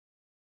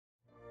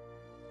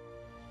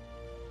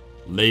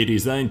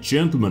Ladies and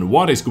gentlemen,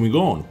 what is going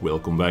on?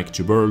 Welcome back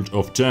to World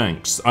of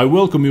Tanks. I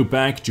welcome you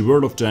back to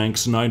World of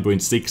Tanks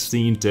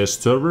 9.16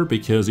 test server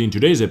because in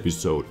today's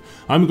episode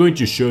I'm going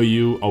to show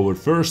you our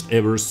first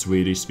ever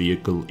Swedish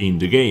vehicle in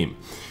the game.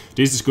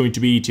 This is going to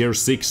be tier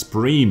 6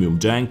 premium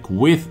tank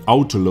with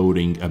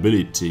auto-loading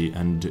ability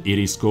and it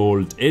is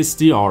called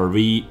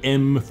Strv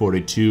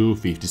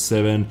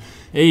M4257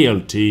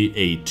 Alt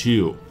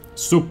A.2.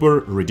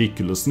 Super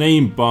ridiculous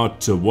name,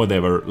 but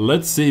whatever.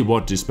 Let's see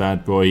what this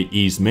bad boy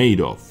is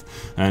made of.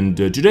 And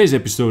today's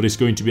episode is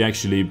going to be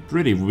actually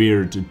pretty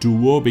weird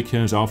duo,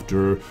 because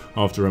after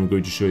I'm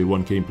going to show you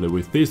one gameplay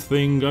with this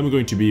thing, I'm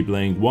going to be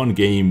playing one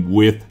game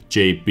with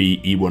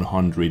JP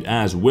E-100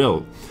 as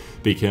well.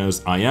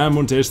 Because I am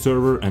on test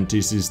server and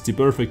this is the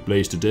perfect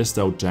place to test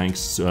out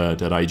tanks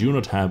that I do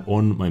not have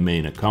on my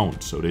main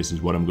account. So this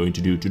is what I'm going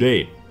to do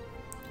today.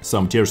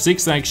 Some tier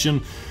 6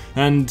 action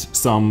and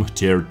some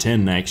tier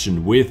 10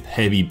 action with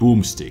heavy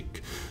boomstick.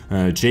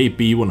 JP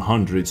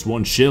E-100's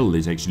one shell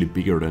is actually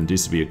bigger than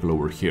this vehicle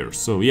over here.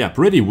 So yeah,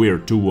 pretty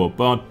weird duo,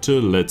 but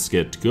let's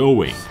get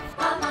going.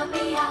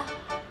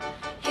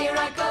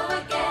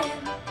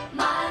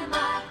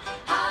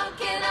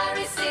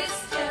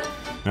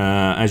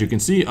 As you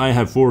can see, I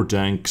have 4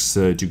 tanks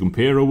to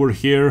compare over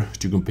here,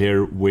 to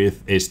compare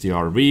with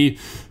Strv.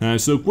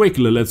 So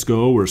quickly let's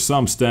go over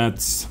some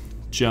stats,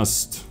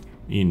 just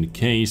in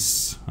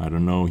case, I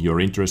don't know,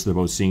 you're interested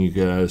about seeing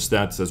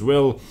stats as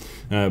well.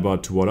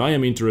 But what I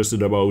am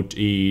interested about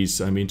is,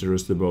 I'm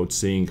interested about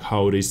seeing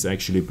how this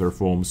actually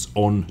performs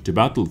on the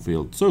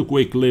battlefield. So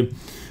quickly,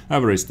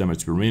 average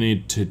damage per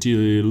minute,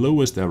 the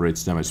lowest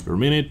average damage per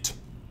minute.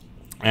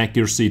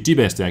 Accuracy, the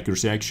best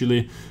accuracy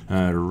actually,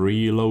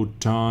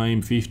 reload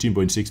time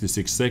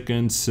 15.66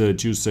 seconds, 2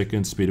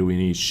 seconds between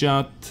each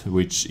shot,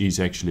 which is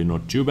actually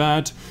not too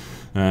bad.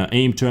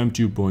 Aim time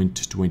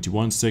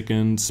 2.21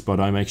 seconds, but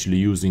I'm actually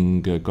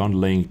using gun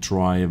length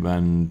drive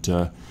and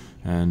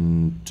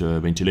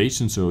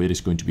ventilation, so it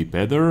is going to be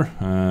better.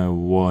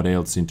 What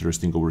else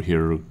interesting over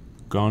here?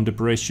 Gun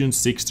depression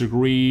 6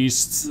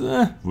 degrees,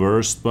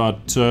 worst,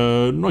 but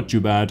not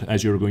too bad,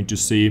 as you're going to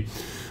see.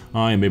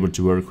 I am able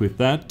to work with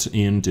that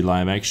in the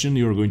live action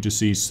you're going to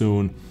see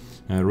soon.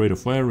 Rate of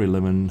fire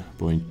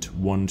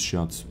 11.1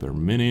 shots per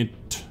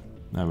minute.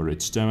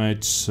 Average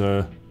damage,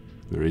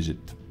 where is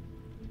it?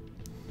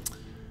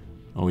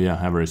 Oh yeah,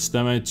 average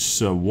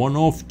damage, one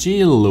of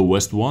the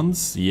lowest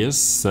ones.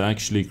 Yes,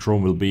 actually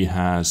Cromwell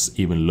has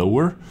even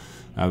lower.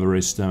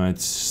 Average damage,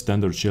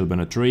 standard shell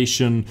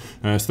penetration.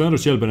 Standard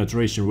shell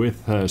penetration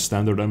with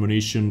standard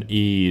ammunition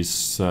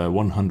is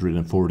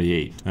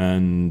 148.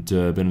 And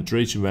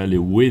penetration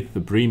value with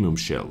the premium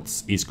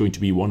shells is going to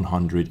be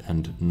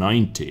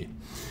 190.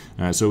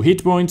 So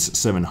hit points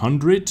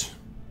 700.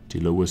 The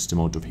lowest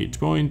amount of hit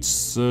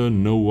points.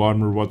 No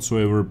armor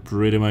whatsoever,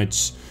 pretty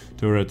much.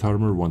 Turret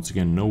armor, once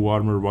again no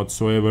armor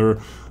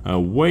whatsoever.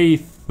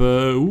 Weight,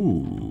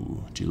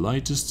 ooh, the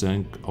lightest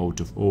tank out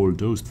of all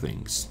those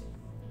things.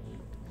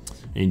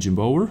 Engine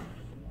power,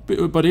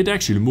 but it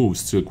actually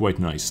moves quite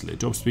nicely.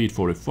 Top speed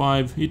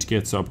 45, it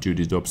gets up to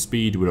the top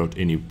speed without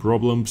any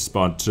problems,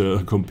 but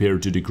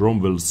compared to the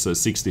Cromwell's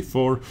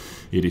 64,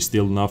 it is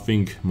still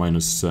nothing,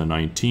 minus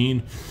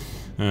 19.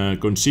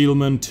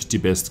 Concealment, the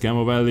best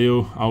camo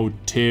value out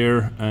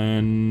there,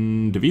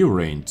 and the view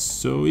range.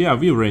 So yeah,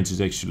 view range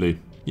is actually,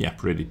 yeah,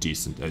 pretty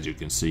decent, as you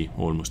can see,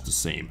 almost the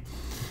same.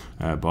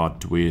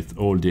 But with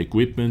all the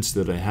equipments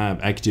that I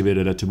have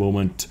activated at the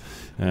moment,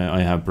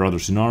 I have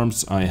Brothers in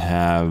Arms, I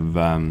have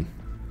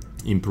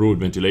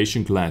improved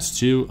ventilation class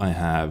 2, I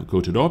have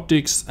coated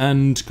optics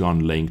and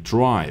gun length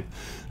drive.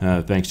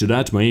 Thanks to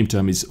that, my aim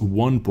time is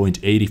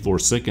 1.84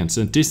 seconds,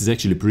 and this is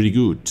actually pretty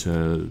good.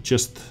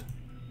 Just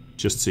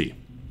see.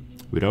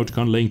 Without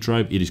gun length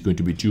drive it is going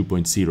to be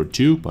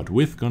 2.02, but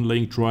with gun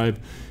length drive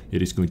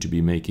it is going to be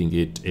making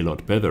it a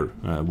lot better,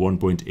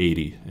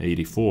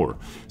 1.84.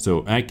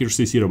 So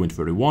accuracy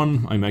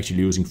 0.31, I'm actually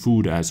using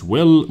food as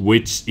well,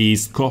 which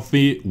is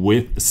coffee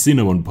with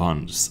cinnamon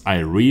buns. I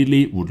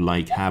really would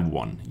like have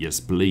one, yes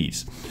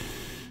please.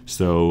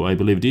 So I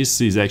believe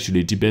this is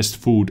actually the best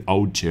food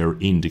out there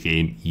in the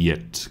game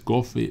yet.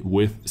 Coffee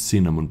with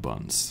cinnamon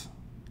buns.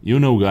 You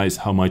know guys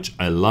how much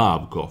I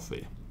love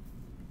coffee.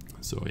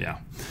 So yeah,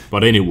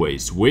 but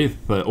anyways,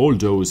 with all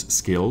those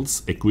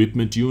skills,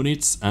 equipment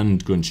units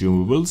and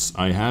consumables,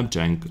 I have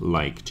tank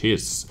like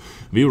this.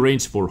 View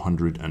range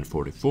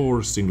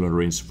 444, singular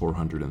range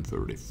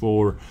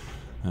 434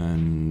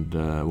 and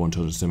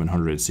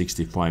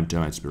 1765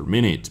 damage per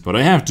minute. But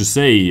I have to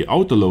say,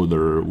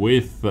 autoloader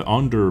with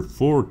under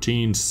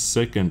 15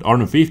 second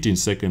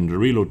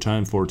reload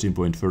time,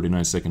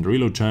 14.39 second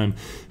reload time,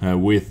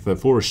 with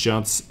 4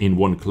 shots in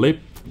one clip,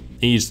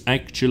 is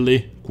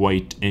actually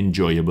quite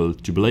enjoyable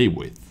to play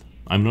with.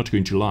 I'm not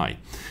going to lie.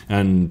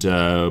 And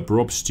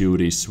props to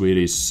the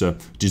Swedish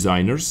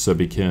designers,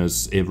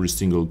 because every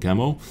single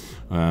camo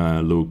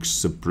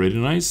looks pretty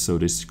nice. So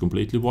this is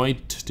completely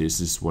white.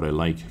 This is what I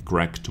like,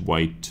 cracked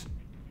white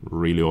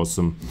Really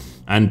awesome.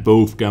 And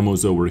both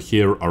camos over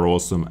here are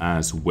awesome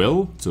as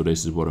well. So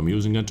this is what I'm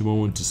using at the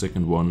moment. The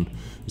second one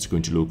is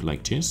going to look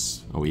like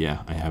this. Oh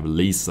yeah, I have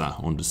Lisa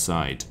on the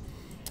side.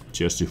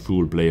 Just to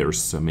fool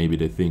players. Maybe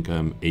they think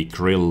I'm a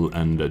krill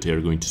and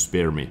they're going to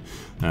spare me.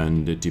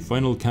 And the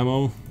final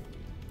camo,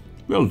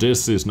 well,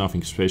 this is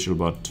nothing special,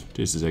 but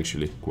this is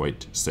actually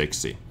quite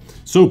sexy.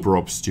 So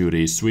props to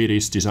the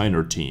Swedish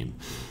designer team.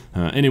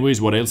 Anyways,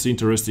 what else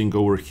interesting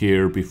over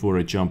here before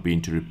I jump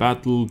into the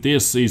battle?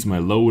 This is my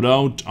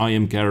loadout. I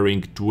am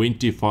carrying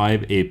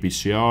 25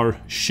 APCR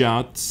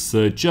shots,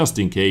 just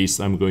in case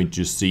I'm going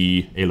to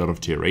see a lot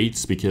of tier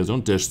 8s, because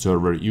on test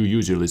server you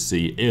usually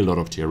see a lot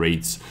of tier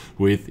 8s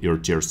with your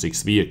tier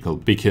 6 vehicle,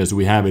 because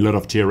we have a lot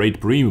of tier 8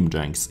 premium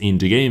tanks in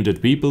the game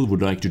that people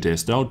would like to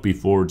test out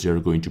before they're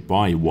going to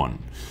buy one.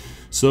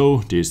 So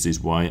this is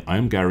why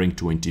I'm carrying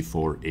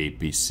 24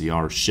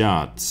 APCR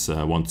shots.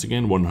 Once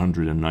again,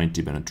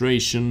 190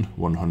 penetration,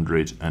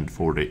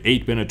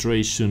 148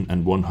 penetration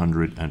and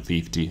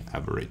 150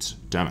 average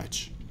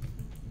damage.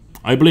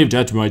 I believe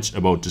that much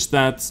about the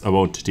stats,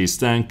 about this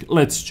tank.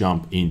 Let's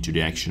jump into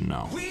the action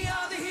now. We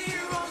are the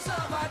heroes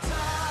of our time.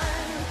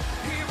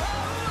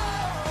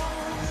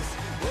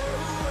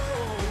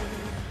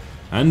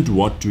 And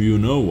what do you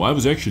know? I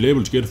was actually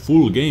able to get a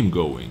full game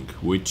going,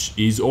 which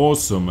is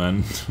awesome.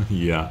 And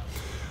yeah,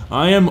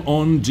 I am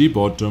on the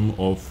bottom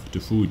of the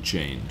food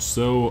chain,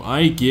 so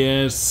I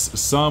guess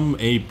some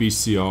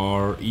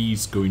APCR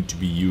is going to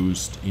be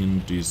used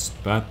in this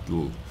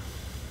battle.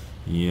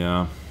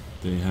 Yeah,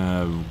 they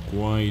have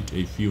quite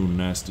a few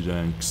nasty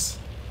tanks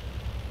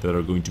that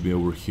are going to be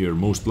over here,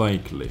 most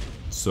likely.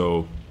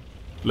 So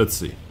let's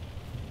see.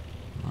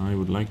 I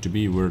would like to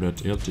be where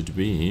that Alt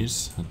A.2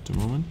 is at the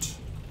moment.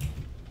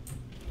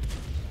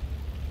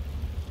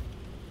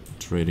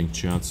 Trading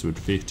chats with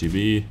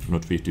 50B,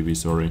 not 50B,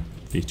 sorry,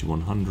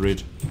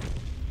 5100.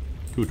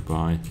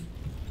 Goodbye.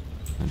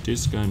 And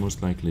this guy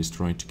most likely is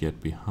trying to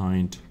get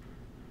behind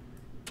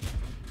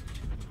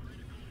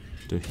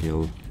the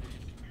hill.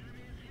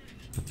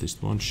 At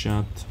least one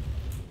shot.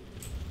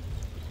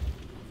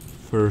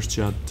 First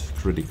shot,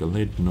 critical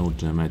hit, no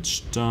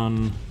damage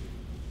done.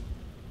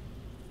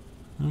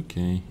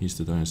 Okay, he's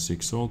the tier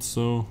 6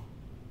 also.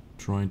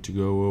 Trying to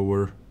go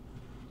over.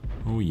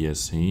 Oh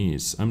yes, he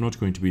is. I'm not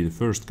going to be the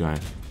first guy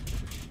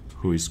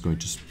who is going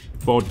to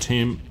spot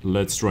him.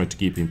 Let's try to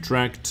keep him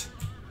tracked.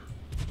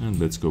 And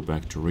let's go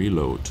back to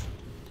reload.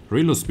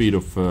 Reload speed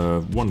of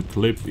one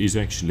clip is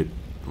actually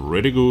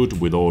pretty good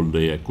with all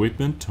the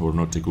equipment, or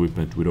not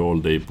equipment, with all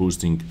the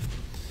boosting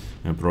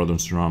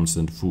products, drums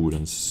and food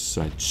and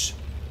such.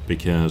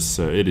 Because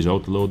it is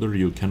autoloader,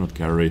 you cannot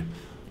carry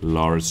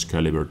large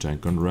caliber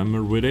tank on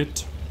rammer with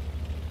it.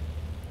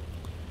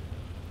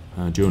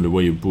 The only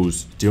way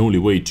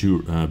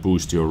to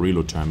boost your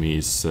reload time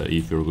is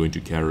if you're going to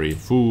carry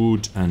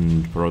food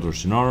and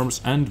products in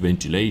arms and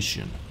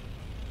ventilation.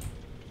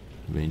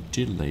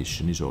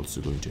 Ventilation is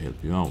also going to help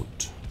you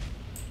out.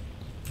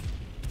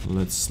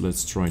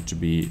 Let's try to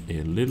be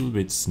a little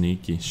bit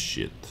sneaky.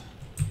 Shit,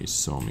 he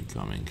saw me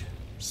coming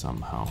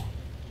somehow.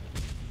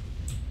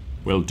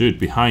 Well, dude,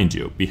 behind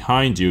you,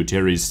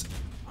 there is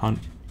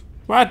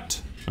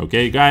what?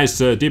 Okay, guys,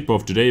 tip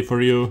of the day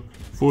for you: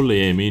 fully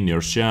aim in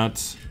your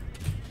shots.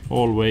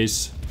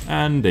 Always.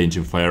 And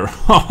engine fire.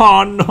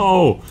 Oh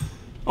no!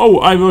 Oh,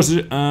 I was...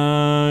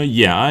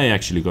 yeah, I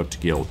actually got the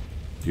kill.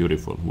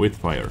 Beautiful. With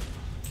fire.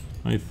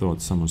 I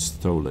thought someone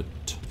stole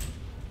it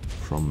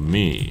from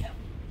me.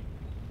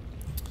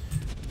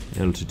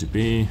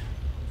 LTTP.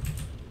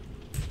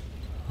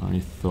 I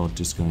thought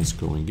this guy's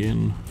going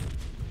in.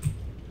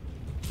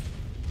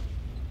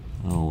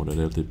 Oh, that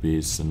LTP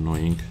is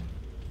annoying.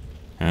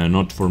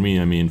 Not for me,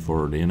 I mean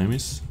for the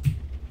enemies.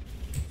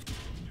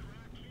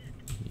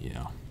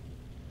 Yeah.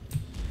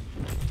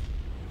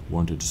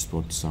 Wanted to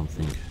spot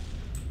something.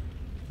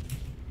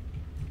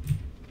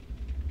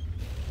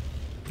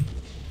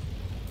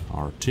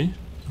 RT.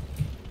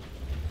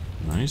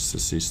 Nice.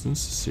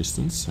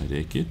 Assistance, I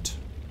take it.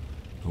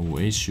 Oh,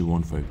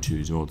 HU-152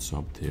 is also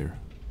up there.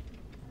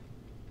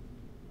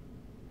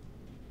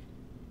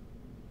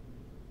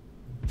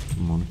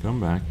 Come on, come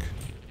back.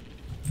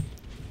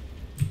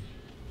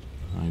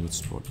 I got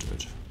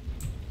spotted.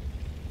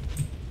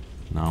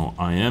 Now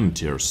I am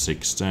tier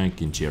 6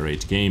 tank in tier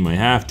 8 game. I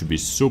have to be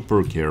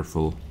super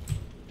careful.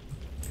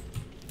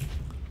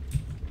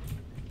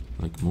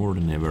 Like more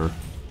than ever.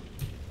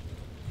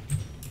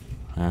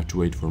 I have to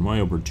wait for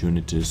my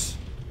opportunities.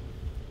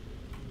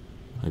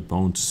 I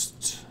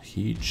bounced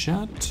heat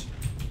shot,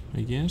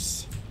 I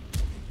guess.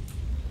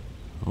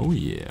 Oh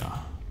yeah.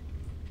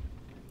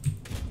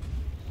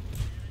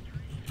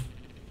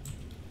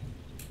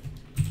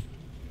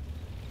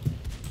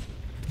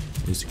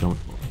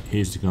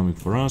 He's coming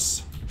for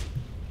us.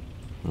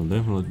 Well,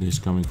 definitely he's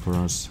coming for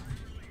us.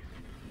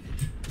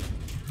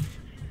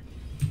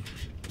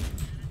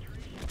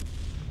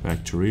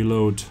 Back to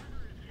reload.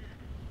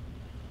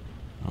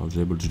 I was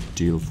able to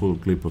deal full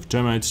clip of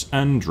damage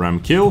and ram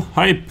kill.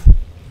 Hype!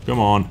 Come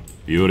on.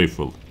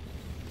 Beautiful.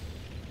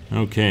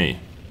 Okay.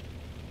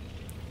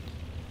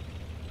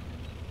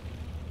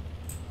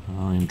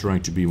 I'm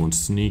trying to be one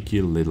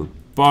sneaky little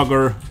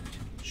bugger.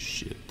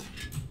 Shit.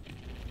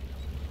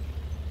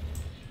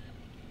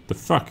 The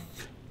fuck?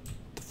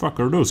 The fuck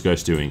are those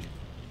guys doing?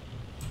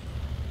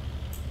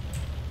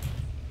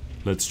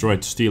 Let's try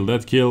to steal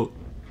that kill.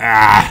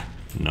 Ah!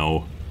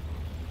 No.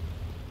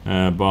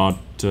 But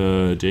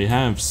they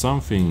have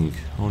something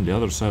on the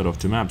other side of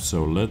the map,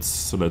 so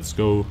let's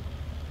go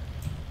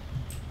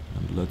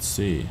and let's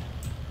see.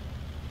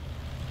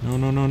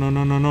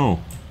 No.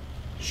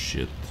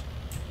 Shit.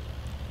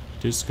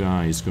 This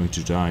guy is going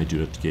to die to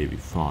that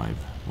KV-5,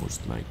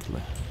 most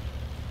likely.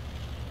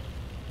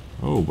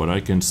 Oh, but I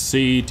can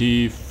see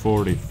the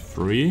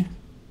 43.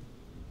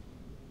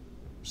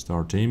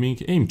 Start aiming.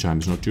 Aim time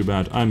is not too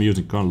bad. I'm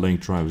using gun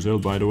length drive as well,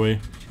 by the way.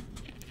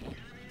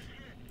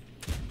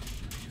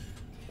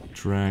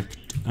 Tracked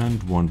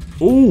and one.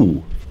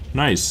 Oh,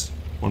 nice.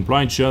 One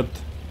blind shot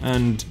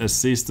and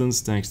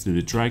assistance thanks to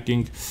the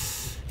tracking.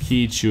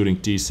 Heat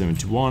shooting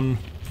T-71.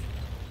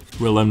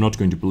 Well, I'm not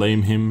going to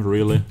blame him,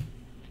 really.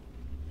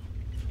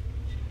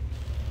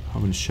 How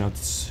many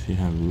shots he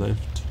have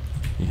left?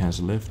 He has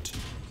left.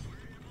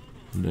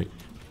 Like,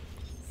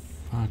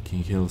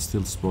 fucking hell,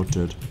 still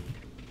spotted.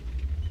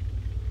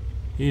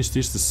 Is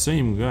this the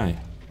same guy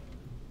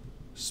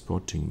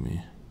spotting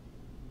me?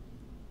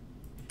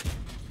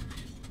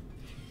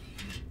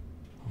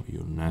 Oh,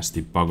 you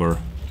nasty bugger.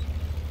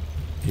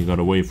 He got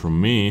away from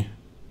me.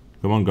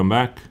 Come on, come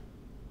back.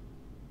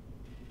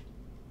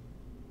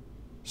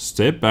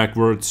 Step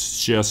backwards,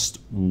 just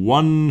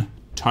one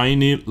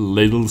tiny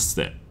little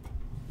step.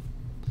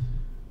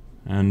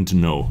 And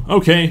no.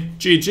 Okay,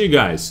 GG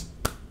guys.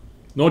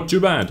 Not too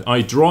bad.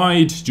 I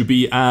tried to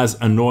be as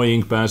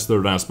annoying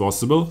bastard as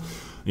possible.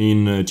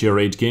 In tier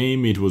 8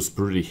 game, it was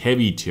pretty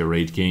heavy tier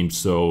 8 game,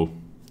 so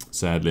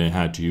sadly I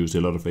had to use a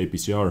lot of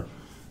APCR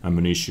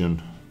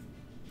ammunition.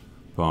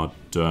 But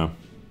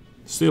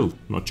still,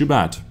 not too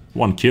bad.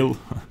 One kill.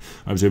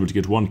 I was able to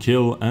get one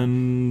kill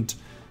and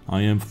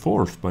I am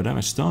 4th by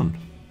damage done.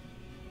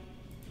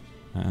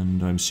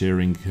 And I'm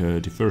sharing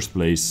the first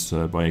place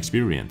by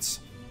experience.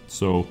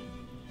 So,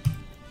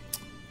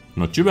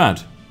 not too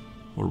bad.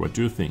 Or what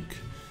do you think?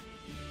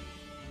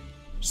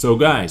 So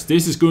guys,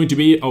 this is going to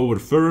be our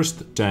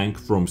first tank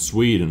from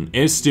Sweden.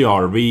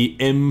 Strv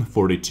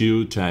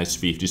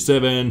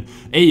M42-57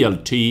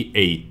 Alt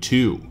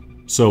A.2.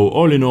 So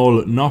all in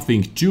all,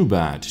 nothing too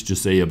bad to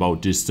say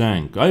about this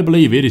tank. I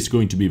believe it is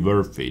going to be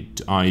worth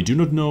it. I do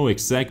not know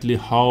exactly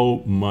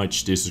how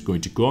much this is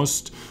going to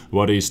cost,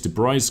 what is the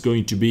price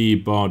going to be,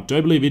 but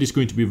I believe it is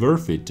going to be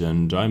worth it,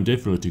 and I'm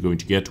definitely going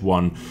to get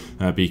one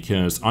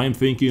because I'm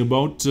thinking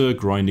about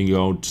grinding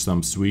out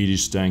some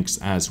Swedish tanks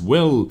as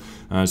well,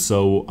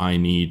 so I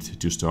need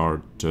to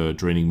start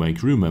training my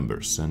crew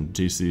members, and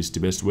this is the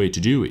best way to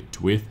do it,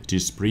 with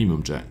this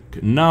premium tank.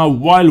 Now,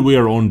 while we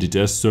are on the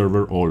test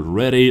server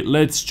already,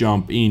 let's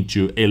jump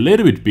into a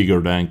little bit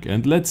bigger tank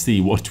and let's see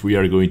what we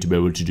are going to be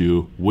able to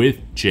do with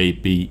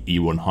JP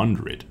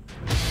E-100.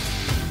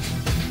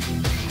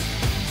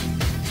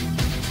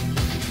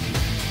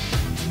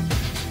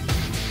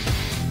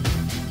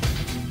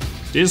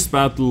 This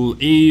battle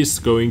is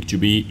going to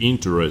be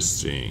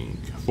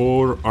interesting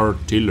for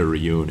artillery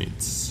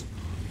units.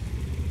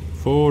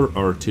 4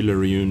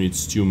 artillery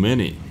units too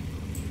many,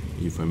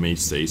 if I may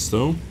say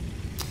so.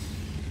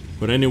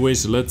 But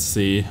anyways, let's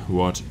see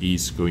what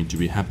is going to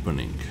be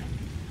happening.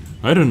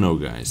 I don't know,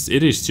 guys.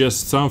 It is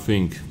just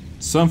something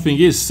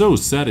is so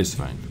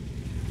satisfying.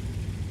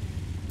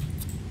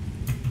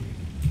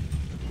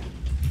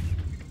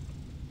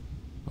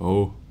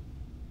 Oh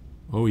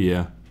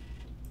yeah.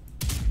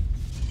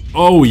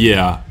 Oh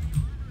yeah.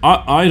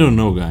 I don't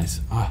know,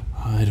 guys. I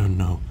don't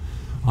know.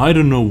 I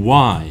don't know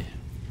why,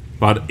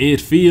 but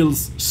it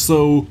feels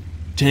so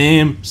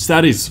damn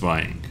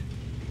satisfying.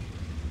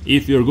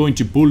 If you're going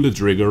to pull the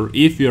trigger,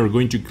 if you're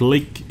going to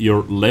click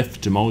your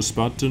left mouse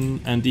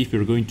button, and if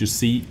you're going to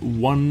see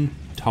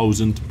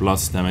 1000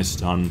 plus damage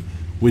done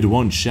with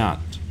one shot.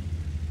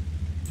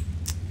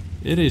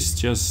 It is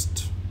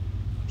just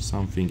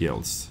something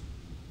else.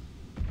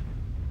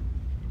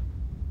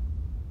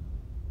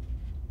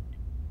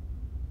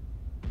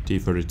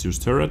 T-32's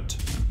turret.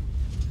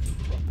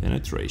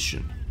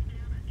 Penetration.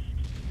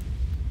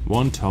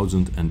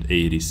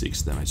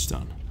 1086 damage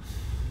done.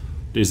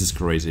 This is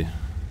crazy.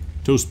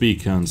 Those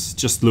beacons,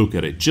 just look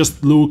at it.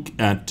 Just look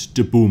at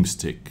the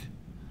boomstick.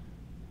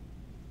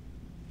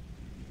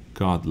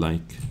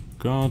 Godlike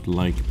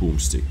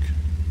boomstick.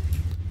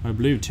 I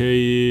believe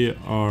they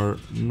are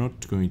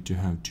not going to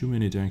have too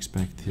many tanks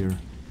back here.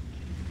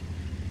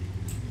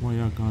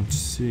 Why I can't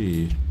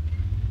see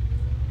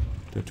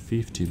that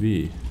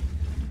 50B.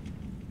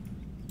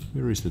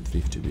 Where is that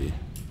 50B?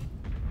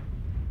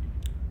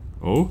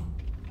 Oh?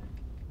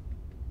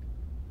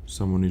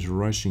 Someone is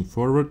rushing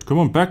forward. Come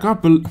on, back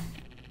up!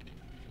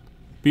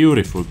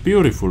 Beautiful,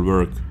 beautiful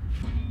work.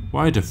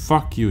 Why the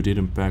fuck you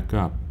didn't back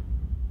up?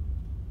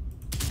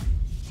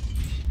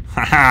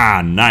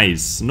 Haha,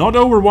 nice. Not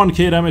over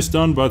 1k damage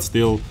done, but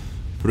still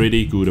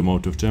pretty good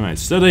amount of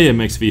damage. That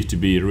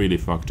AMX-50B really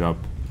fucked up.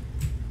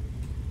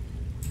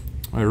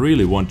 I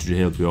really wanted to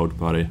help you out,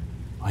 buddy.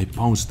 I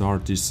bounced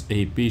artist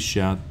AP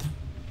shot.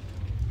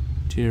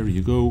 There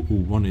you go.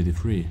 Ooh,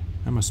 183.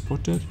 Am I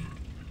spotted?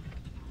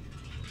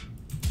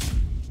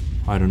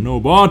 I don't know,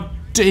 but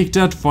take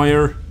that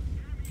fire.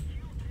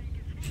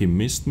 He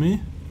missed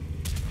me.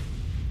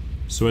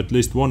 So at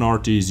least one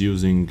RT is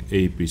using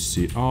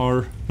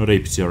APCR. Not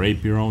APCR,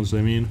 AP rounds,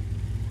 I mean.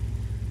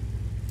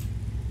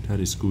 That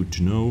is good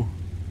to know.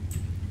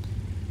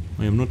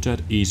 I am not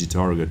that easy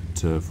target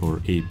for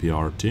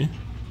APRT.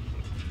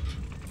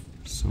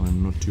 So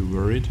I'm not too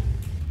worried.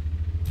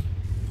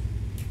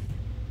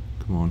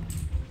 Come on.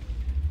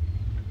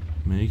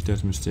 Make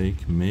that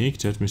mistake. Make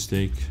that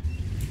mistake.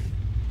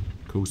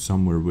 Go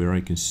somewhere where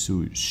I can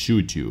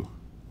shoot you.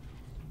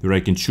 Where I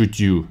can shoot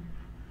you.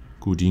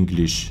 Good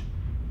English.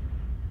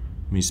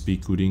 Me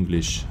speak good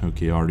English.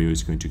 Okay, RDO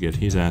is going to get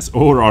his ass.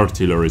 Or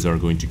artilleries are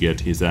going to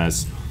get his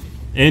ass.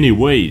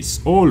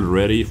 Anyways,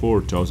 already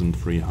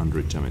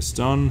 4,300 damage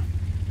done.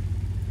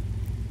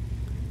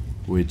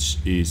 Which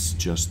is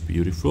just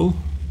beautiful.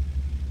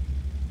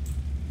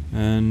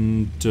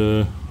 And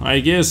I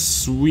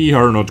guess we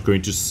are not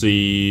going to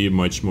see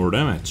much more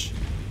damage.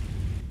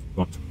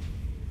 But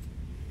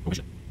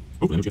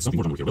hopefully we get something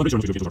more done here. Well,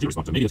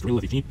 maybe that's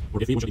Gorilla 15 or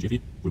FA, FA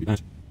would be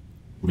bad.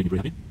 Would make me very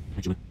happy,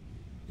 actually.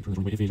 If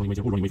running away, FA is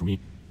running away from me.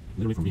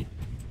 Literally from me.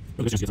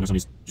 But the chance to get some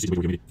is just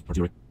away from me.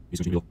 Artillery. He's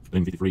going to middle.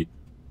 Then 53.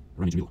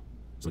 Running to middle.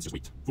 So let's just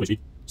wait. Full HP.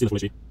 Still full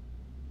HP.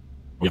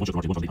 Oh yeah, one shot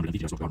from 1,850.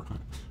 That's not power.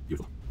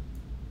 Beautiful.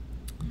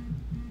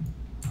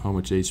 How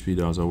much HP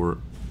does our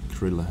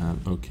Gorilla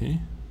have?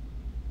 Okay.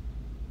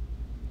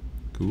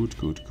 Good,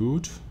 good,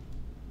 good.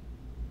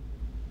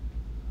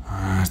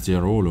 They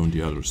are all on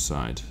the other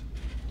side.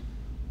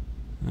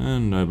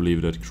 And I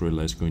believe that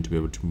Gorilla is going to be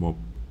able to mop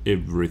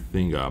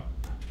everything up.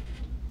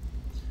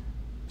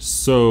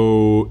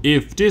 So,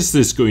 if this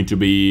is going to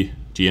be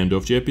the end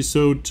of the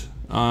episode,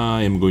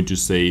 I am going to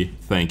say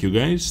thank you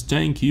guys.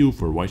 Thank you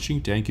for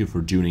watching. Thank you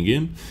for tuning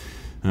in.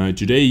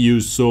 Today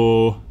you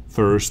saw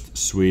first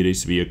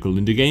Swedish vehicle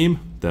in the game.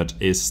 That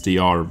is the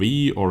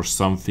Strv or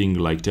something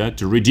like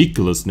that.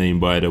 Ridiculous name,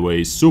 by the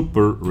way.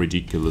 Super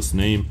ridiculous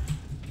name.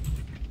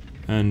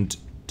 And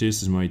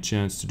this is my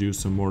chance to do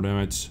some more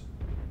damage.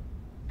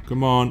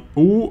 Come on.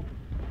 Ooh.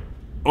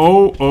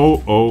 Oh,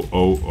 oh, oh,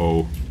 oh,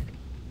 oh.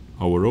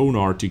 Our own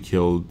RT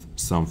killed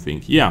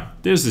something. Yeah,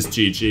 this is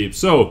GG.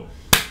 So,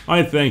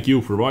 I thank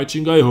you for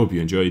watching. I hope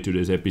you enjoyed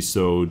today's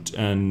episode.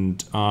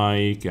 And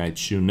I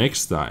catch you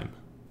next time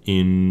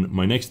in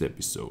my next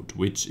episode.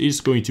 Which is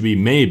going to be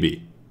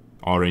maybe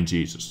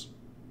RNGesus.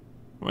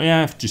 I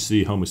have to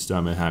see how much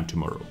time I have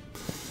tomorrow.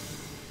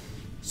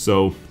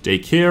 So,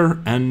 take care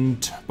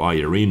and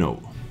bye,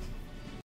 Reno.